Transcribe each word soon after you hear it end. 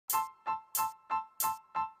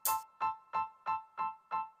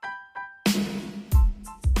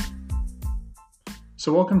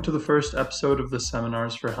So welcome to the first episode of the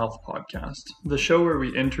Seminars for Health podcast, the show where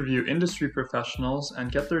we interview industry professionals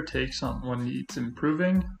and get their takes on what needs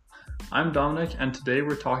improving. I'm Dominic, and today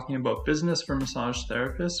we're talking about business for massage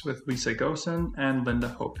therapists with Lisa Gosen and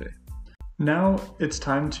Linda Hoppe. Now it's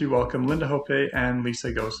time to welcome Linda Hoppe and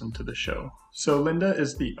Lisa Gosen to the show. So Linda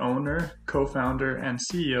is the owner, co-founder, and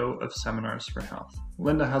CEO of Seminars for Health.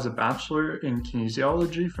 Linda has a bachelor in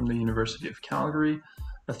kinesiology from the University of Calgary,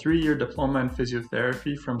 a 3-year diploma in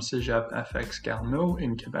physiotherapy from Cégep FX Garneau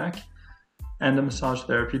in Quebec, and a massage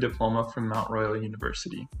therapy diploma from Mount Royal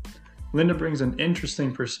University. Linda brings an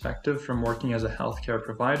interesting perspective from working as a healthcare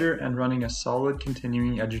provider and running a solid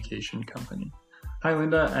continuing education company. Hi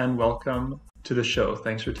Linda, and welcome to the show.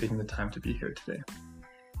 Thanks for taking the time to be here today.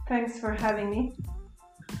 Thanks for having me.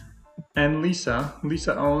 And Lisa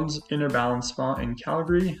owns Inner Balance Spa in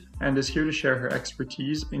Calgary and is here to share her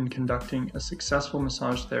expertise in conducting a successful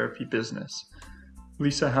massage therapy business.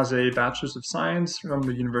 Lisa has a Bachelor's of Science from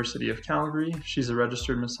the University of Calgary. She's a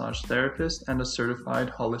registered massage therapist and a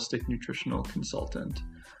certified holistic nutritional consultant.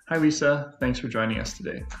 Hi Lisa, thanks for joining us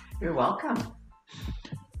today. You're welcome.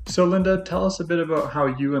 So Linda, tell us a bit about how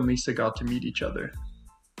you and Lisa got to meet each other.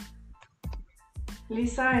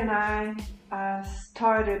 Lisa and I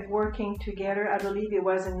started working together, I believe it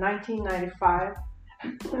was in 1995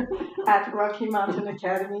 at Rocky Mountain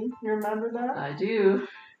Academy. You remember that? I do.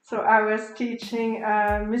 So I was teaching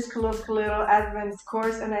a musculoskeletal advanced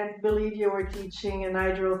course, and I believe you were teaching an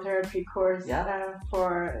hydrotherapy course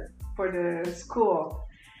for the school.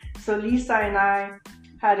 So Lisa and I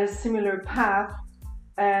had a similar path,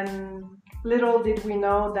 and little did we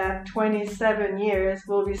know that 27 years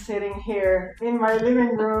we'll be sitting here in my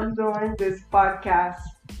living room doing this podcast.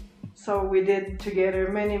 So we did together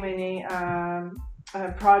many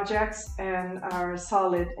projects and are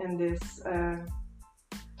solid in this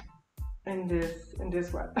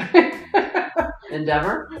what?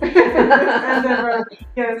 Endeavor? Endeavor.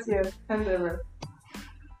 Yes, endeavor.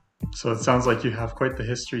 So it sounds like you have quite the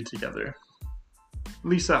history together.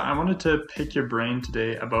 Lisa, I wanted to pick your brain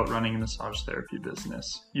today about running a massage therapy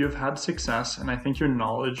business. You have had success, and I think your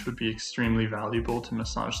knowledge would be extremely valuable to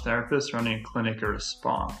massage therapists running a clinic or a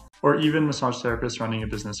spa, or even massage therapists running a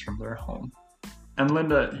business from their home. And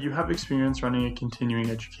Linda, you have experience running a continuing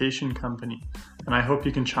education company, and I hope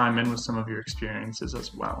you can chime in with some of your experiences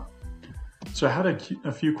as well. So I had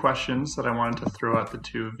a few questions that I wanted to throw at the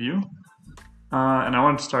two of you. And I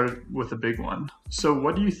want to start with a big one. So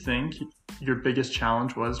what do you think your biggest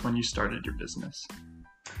challenge was when you started your business?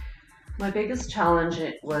 My biggest challenge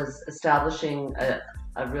was establishing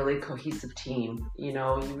a really cohesive team. You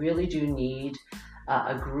know, you really do need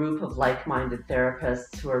a group of like-minded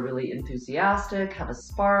therapists who are really enthusiastic, have a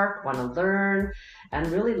spark, want to learn, and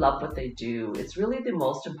really love what they do. It's really the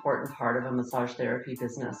most important part of a massage therapy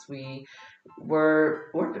business. We're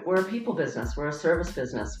a people business. We're a service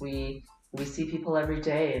business. We see people every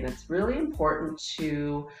day, and it's really important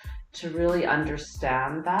to really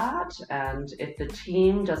understand that. And if the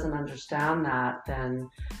team doesn't understand that, then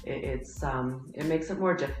it makes it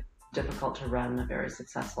more difficult to run a very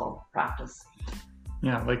successful practice.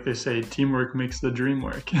 Yeah, like they say, teamwork makes the dream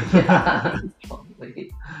work. Yeah, totally.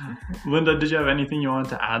 Linda, did you have anything you wanted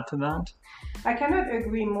to add to that? I cannot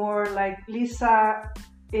agree more. Like, Lisa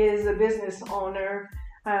is a business owner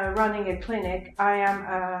running a clinic. I am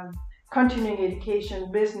a continuing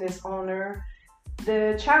education business owner.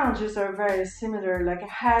 The challenges are very similar, like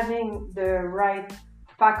having the right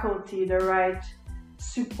faculty, the right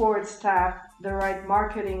support staff, the right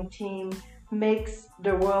marketing team makes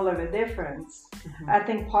the world of a difference. Mm-hmm. I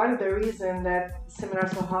think part of the reason that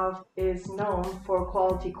Seminars for Health is known for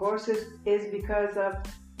quality courses is because of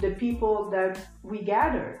the people that we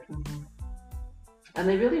gathered. Mm-hmm. And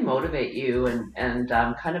they really motivate you and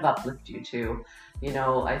kind of uplift you too. You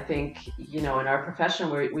know, I think, you know, in our profession,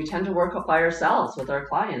 we tend to work by ourselves with our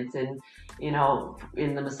clients, and, you know,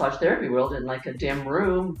 in the massage therapy world, in like a dim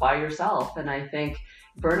room by yourself. And I think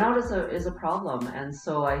burnout is a problem. And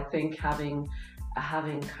so I think having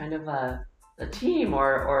kind of a team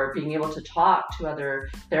or being able to talk to other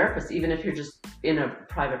therapists, even if you're just in a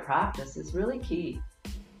private practice, is really key.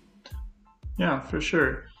 Yeah, for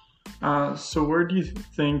sure. So where do you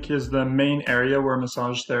think is the main area where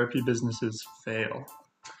massage therapy businesses fail?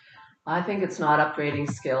 I think it's not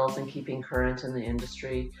upgrading skills and keeping current in the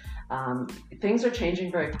industry. Things are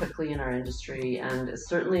changing very quickly in our industry, and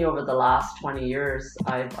certainly over the last 20 years,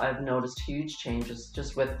 I've noticed huge changes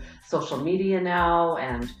just with social media now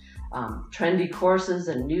and trendy courses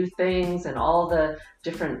and new things and all the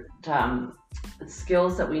different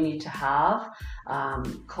skills that we need to have.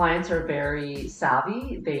 Clients are very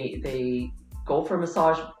savvy. They go for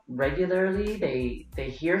massage regularly. They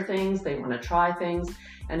hear things, they want to try things.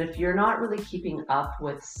 And if you're not really keeping up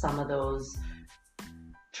with some of those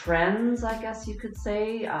trends, I guess you could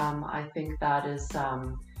say, I think that is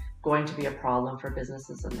going to be a problem for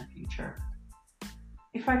businesses in the future.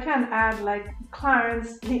 If I can add, like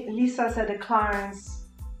clients, Lisa said the clients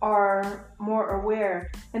are more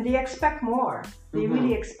aware and they expect more. They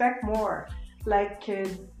really expect more. Like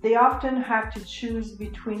they often have to choose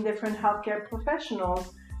between different healthcare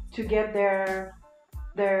professionals to get their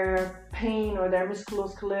pain or their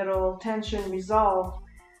musculoskeletal tension resolved.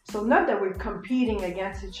 So not that we're competing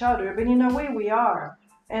against each other, but in a way we are.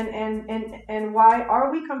 And why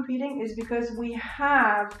are we competing is because we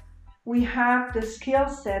have the skill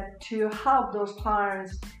set to help those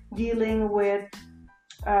clients dealing with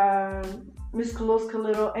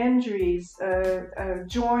musculoskeletal injuries,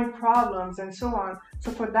 joint problems, and so on.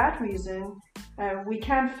 So for that reason, we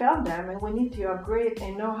can't fail them, and we need to upgrade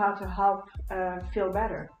and know how to help feel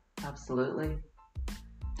better. Absolutely.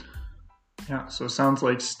 Yeah, so it sounds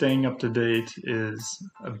like staying up to date is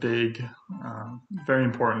a big, very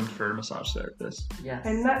important for massage therapists. Yes.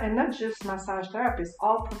 And not just massage therapists,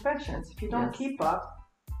 all professions. If you don't keep up,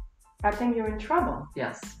 I think you're in trouble.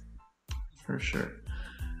 Yes. For sure.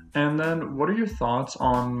 And then what are your thoughts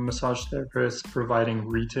on massage therapists providing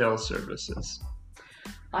retail services?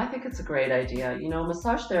 I think it's a great idea. You know,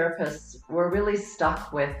 massage therapists, we're really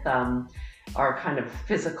stuck with our kind of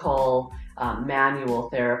physical manual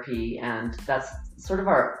therapy, and that's sort of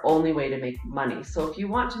our only way to make money. So if you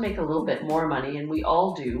want to make a little bit more money, and we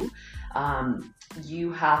all do,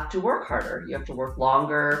 you have to work harder. You have to work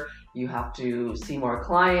longer. You have to see more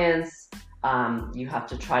clients. You have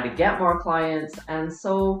to try to get more clients. And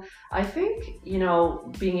so I think, you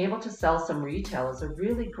know, being able to sell some retail is a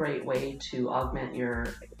really great way to augment your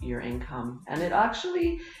income. And it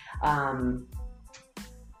actually,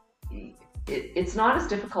 it's not as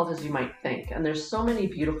difficult as you might think. And there's so many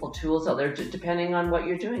beautiful tools out there depending on what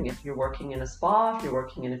you're doing. If you're working in a spa, if you're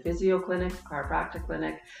working in a physio clinic, chiropractic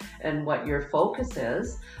clinic, and what your focus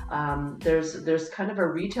is, there's kind of a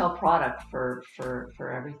retail product for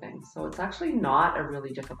everything. So it's actually not a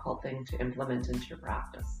really difficult thing to implement into your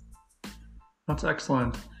practice. That's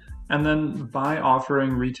excellent. And then by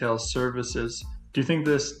offering retail services, do you think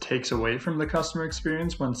this takes away from the customer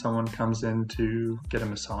experience when someone comes in to get a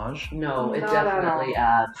massage? No, it definitely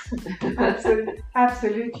adds.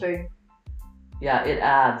 Absolutely. Yeah, it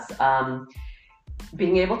adds.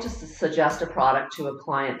 Being able to suggest a product to a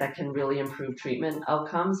client that can really improve treatment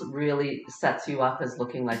outcomes really sets you up as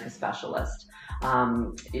looking like a specialist.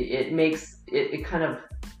 It kind of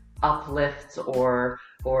uplifts or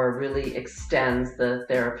really extends the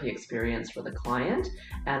therapy experience for the client,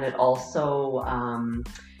 and it also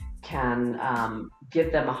can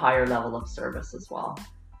give them a higher level of service as well.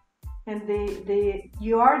 And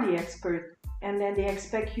you are the expert, and then they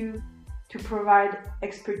expect you to provide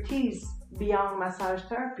expertise beyond massage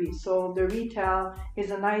therapy. So the retail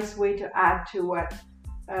is a nice way to add to what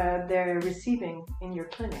they're receiving in your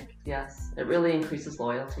clinic. Yes, it really increases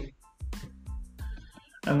loyalty.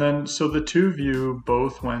 And then, so the two of you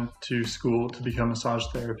both went to school to become massage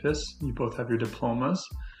therapists. You both have your diplomas.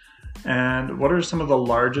 And what are some of the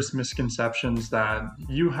largest misconceptions that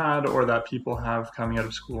you had or that people have coming out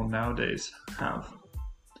of school nowadays have?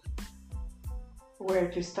 Where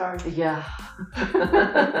to start? Yeah.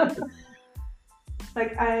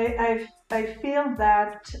 Like I feel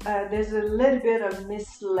that there's a little bit of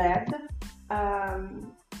misled,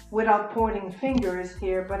 without pointing fingers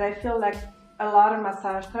here, but I feel like a lot of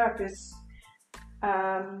massage therapists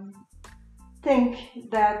think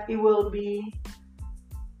that it will be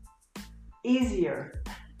easier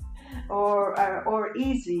or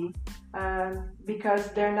easy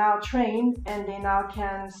because they're now trained and they now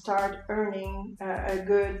can start earning a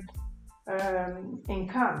good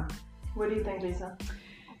income. What do you think, Lisa?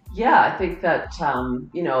 Yeah, I think that,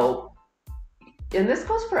 you know, and this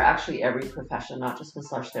goes for actually every profession, not just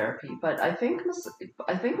massage therapy, but I think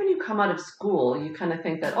when you come out of school, you kind of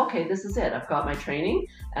think that, okay, this is it. I've got my training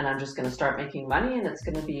and I'm just going to start making money and it's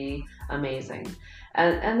going to be amazing.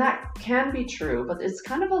 And that can be true, but it's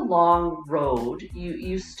kind of a long road.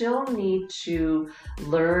 You still need to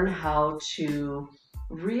learn how to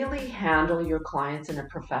really handle your clients in a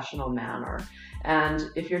professional manner. And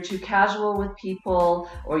if you're too casual with people,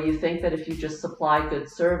 or you think that if you just supply good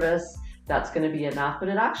service, that's going to be enough, but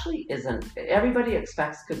it actually isn't. Everybody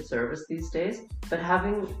expects good service these days, but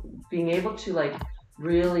being able to like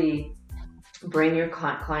really bring your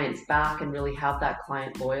clients back and really have that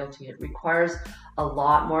client loyalty. It requires a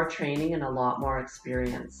lot more training and a lot more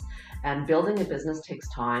experience. And building a business takes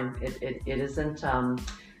time. It isn't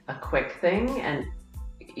a quick thing. And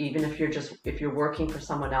even if you're working for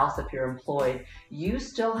someone else, if you're employed, you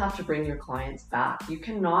still have to bring your clients back. You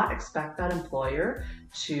cannot expect that employer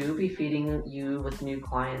to be feeding you with new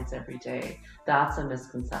clients every day. That's a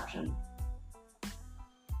misconception.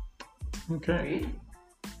 Okay. Agreed?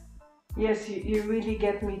 Yes, you really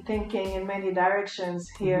get me thinking in many directions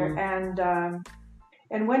here.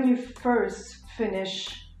 And when you first finish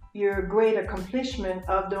your great accomplishment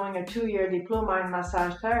of doing a 2-year diploma in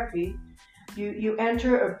massage therapy, you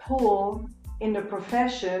enter a pool in the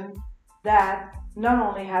profession that not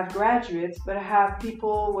only have graduates, but have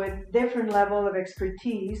people with different level of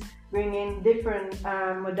expertise, bringing different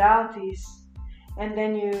modalities, and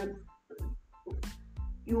then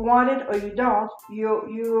you want it or you don't,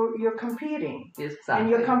 you're competing. Exactly. And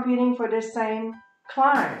you're competing for the same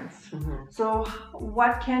clients. So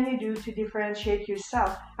what can you do to differentiate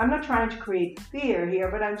yourself? I'm not trying to create fear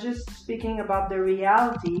here, but I'm just speaking about the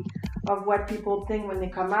reality of what people think when they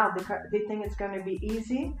come out. They think it's going to be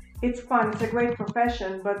easy. It's fun. It's a great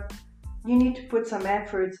profession, but you need to put some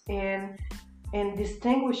efforts in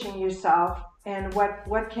distinguishing yourself, and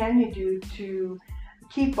what can you do to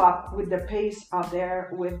keep up with the pace out there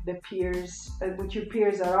with the peers, with your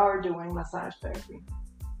peers that are doing massage therapy.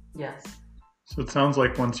 Yes. So it sounds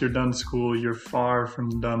like once you're done school, you're far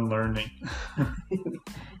from done learning.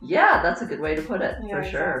 Yeah, that's a good way to put it, for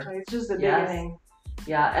sure. Exactly. It's just the beginning.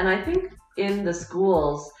 Yeah, and I think in the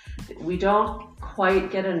schools, we don't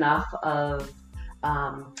quite get enough of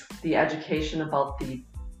the education about the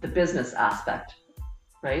business aspect,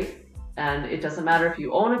 right? And it doesn't matter if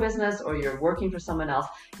you own a business or you're working for someone else,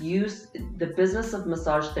 the business of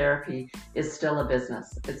massage therapy is still a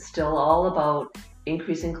business. It's still all about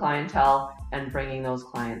increasing clientele and bringing those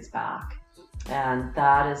clients back. And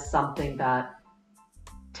that is something that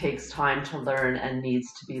takes time to learn and needs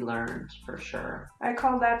to be learned, for sure. I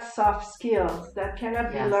call that soft skills that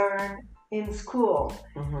cannot be learned in school.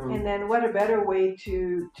 And then what a better way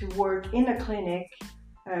to work in a clinic,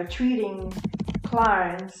 treating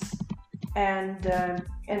clients, and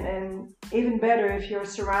even better if you're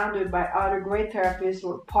surrounded by other great therapists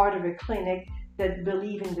who are part of a clinic that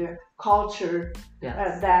believe in the culture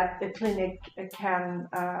that a clinic can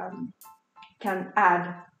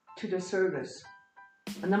add to the service.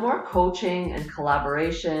 And the more coaching and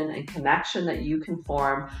collaboration and connection that you can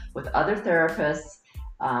form with other therapists,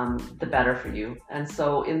 the better for you. And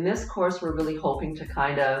so in this course, we're really hoping to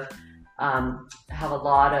kind of have a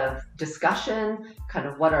lot of discussion, kind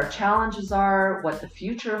of what our challenges are, what the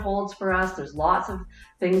future holds for us. There's lots of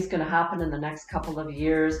things going to happen in the next couple of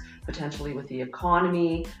years, potentially with the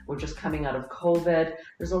economy. We're just coming out of COVID.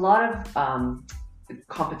 There's a lot of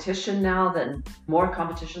competition now, more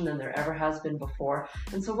competition than there ever has been before.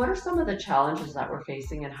 And so what are some of the challenges that we're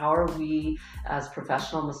facing, and how are we as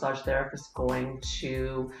professional massage therapists going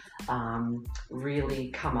to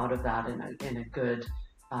really come out of that in a good,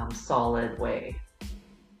 solid way?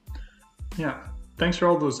 Yeah, thanks for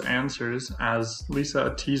all those answers. As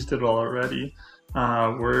Lisa teased it already,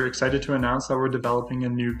 we're excited to announce that we're developing a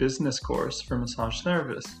new business course for massage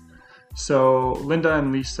therapists. So Linda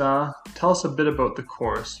and Lisa, tell us a bit about the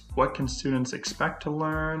course. What can students expect to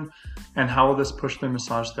learn, and how will this push their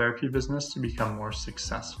massage therapy business to become more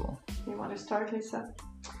successful? You want to start, Lisa?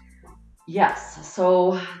 Yes.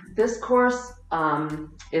 So this course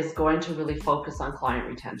is going to really focus on client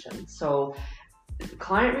retention. So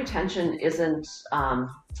client retention isn't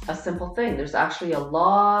a simple thing. There's actually a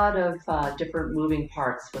lot of different moving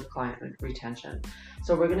parts with client retention.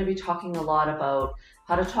 So we're going to be talking a lot about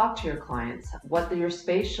how to talk to your clients, what your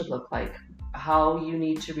space should look like, how you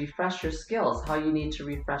need to refresh your skills, how you need to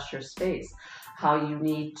refresh your space, how you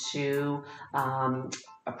need to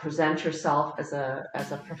present yourself as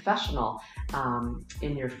a professional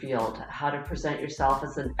in your field, how to present yourself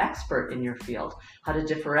as an expert in your field, how to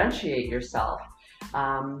differentiate yourself.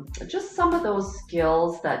 Just some of those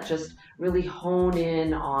skills that just really hone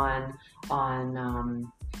in on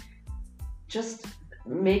just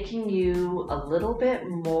making you a little bit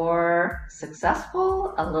more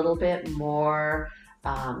successful, a little bit more,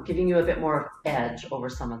 giving you a bit more edge over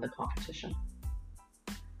some of the competition.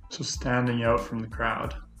 So standing out from the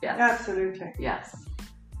crowd. Yes. Absolutely. Yes.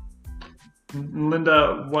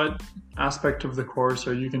 Linda, what aspect of the course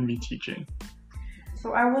are you going to be teaching?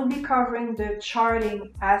 So I will be covering the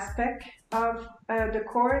charting aspect of the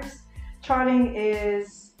course. Charting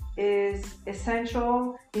is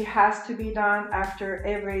essential. It has to be done after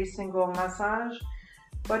every single massage.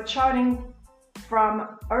 But charting from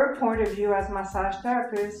our point of view as massage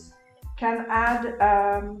therapists, can add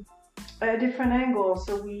a different angle.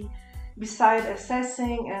 So we, beside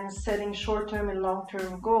assessing and setting short-term and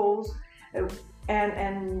long-term goals,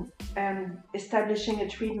 and establishing a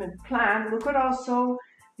treatment plan, we could also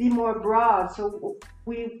be more broad. So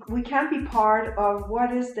we can be part of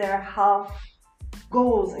what is their health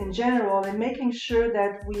goals in general, and making sure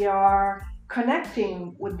that we are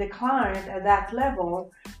connecting with the client at that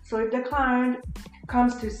level. So if the client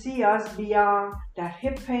comes to see us beyond that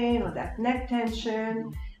hip pain or that neck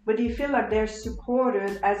tension, but you feel like they're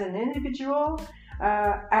supported as an individual,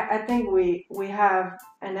 I think we have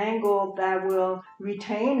an angle that will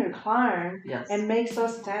retain your client. Yes. And makes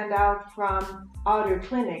us stand out from other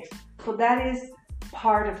clinics. So that is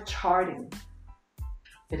part of charting.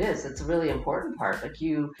 It is. It's a really important part. Like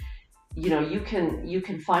you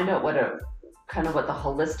can find out what the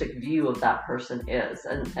holistic view of that person is,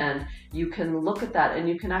 and you can look at that and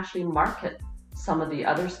you can actually market some of the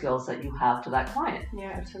other skills that you have to that client.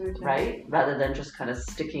 Yeah, absolutely. Right? Rather than just kind of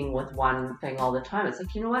sticking with one thing all the time. It's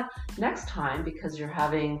like, you know what, next time, because you're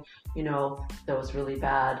having, those really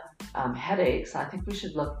bad headaches, I think we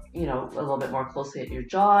should look, a little bit more closely at your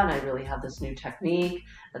jaw, and I really have this new technique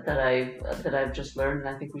that I've just learned,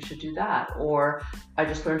 and I think we should do that. Or I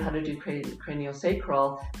just learned how to do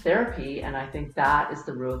craniosacral therapy, and I think that is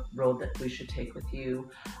the road that we should take with you.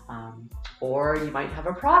 Or you might have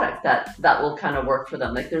a product that will kind of work for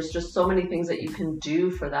them. Like, there's just so many things that you can do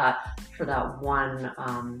for that one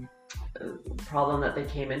problem that they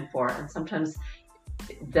came in for, and sometimes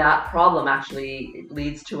that problem actually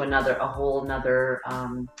leads to a whole nother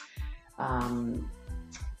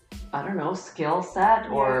skill set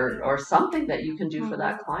or something that you can do for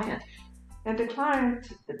that client. And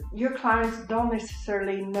your clients don't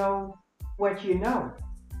necessarily know what you know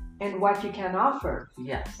and what you can offer.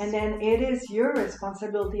 Yes. And then it is your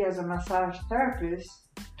responsibility as a massage therapist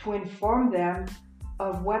to inform them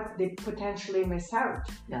of what they potentially miss out.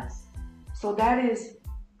 Yes. So that is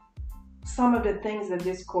some of the things that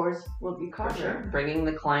this course will be covering. For sure. Bringing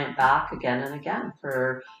the client back again and again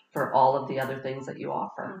for all of the other things that you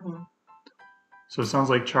offer. Mm-hmm. So it sounds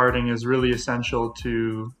like charting is really essential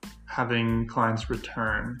to having clients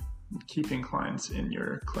return, keeping clients in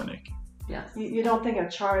your clinic. Yes. You don't think of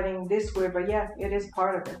charting this way, but yeah, it is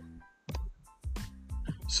part of it.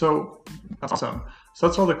 So that's awesome. So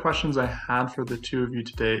that's all the questions I had for the two of you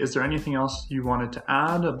today. Is there anything else you wanted to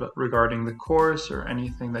add regarding the course, or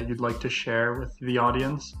anything that you'd like to share with the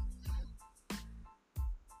audience?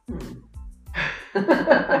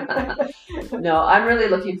 No, I'm really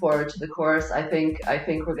looking forward to the course. I think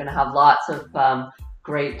we're going to have lots of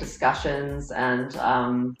great discussions, and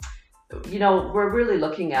we're really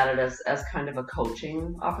looking at it as kind of a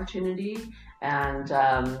coaching opportunity, and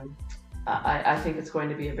I think it's going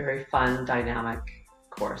to be a very fun, dynamic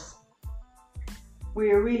course.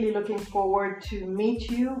 We are really looking forward to meet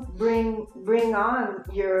you. Bring on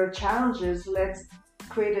your challenges. Let's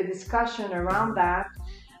create a discussion around that.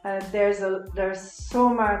 There's so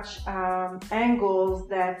much angles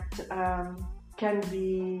that can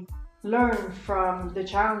be learned from the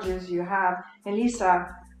challenges you have. And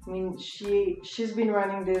Lisa, I mean, she's been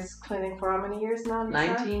running this clinic for how many years now, Lisa?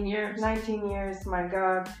 19 years. 19 years, my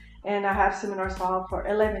God. And I have seminars for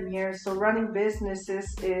 11 years. So running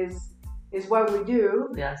businesses is what we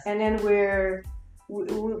do. Yes. And then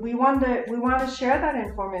we want to share that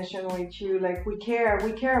information with you. Like, we care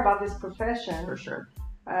about this profession. For sure.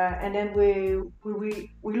 And then we're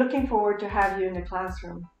looking forward to have you in the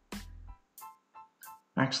classroom.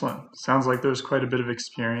 Excellent. Sounds like there's quite a bit of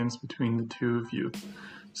experience between the two of you.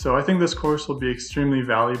 So I think this course will be extremely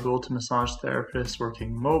valuable to massage therapists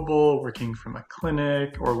working mobile, working from a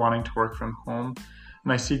clinic, or wanting to work from home.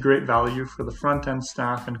 And I see great value for the front-end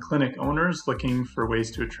staff and clinic owners looking for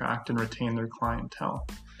ways to attract and retain their clientele.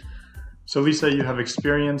 So Lisa, you have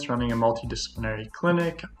experience running a multidisciplinary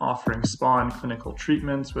clinic, offering spa and clinical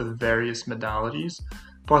treatments with various modalities.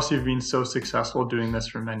 Plus, you've been so successful doing this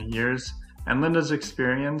for many years. And Linda's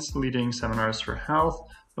experience leading seminars for health,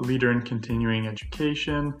 a leader in continuing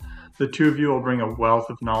education. The two of you will bring a wealth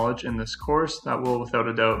of knowledge in this course that will, without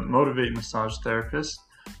a doubt, motivate massage therapists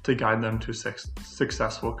to guide them to a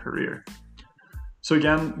successful career. So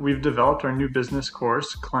again, we've developed our new business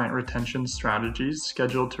course, Client Retention Strategies,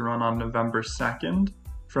 scheduled to run on November 2nd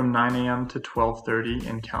from 9 a.m. to 12:30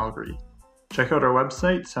 in Calgary. Check out our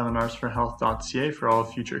website, seminarsforhealth.ca, for all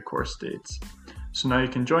future course dates. So now you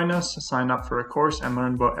can join us, sign up for a course, and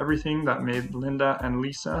learn about everything that made Linda and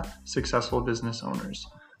Lisa successful business owners.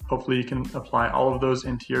 Hopefully you can apply all of those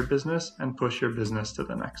into your business and push your business to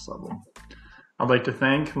the next level. I'd like to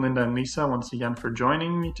thank Linda and Lisa once again for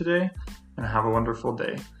joining me today, and have a wonderful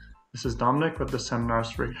day. This is Dominic with the Seminars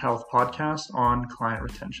for Health podcast on client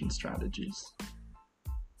retention strategies.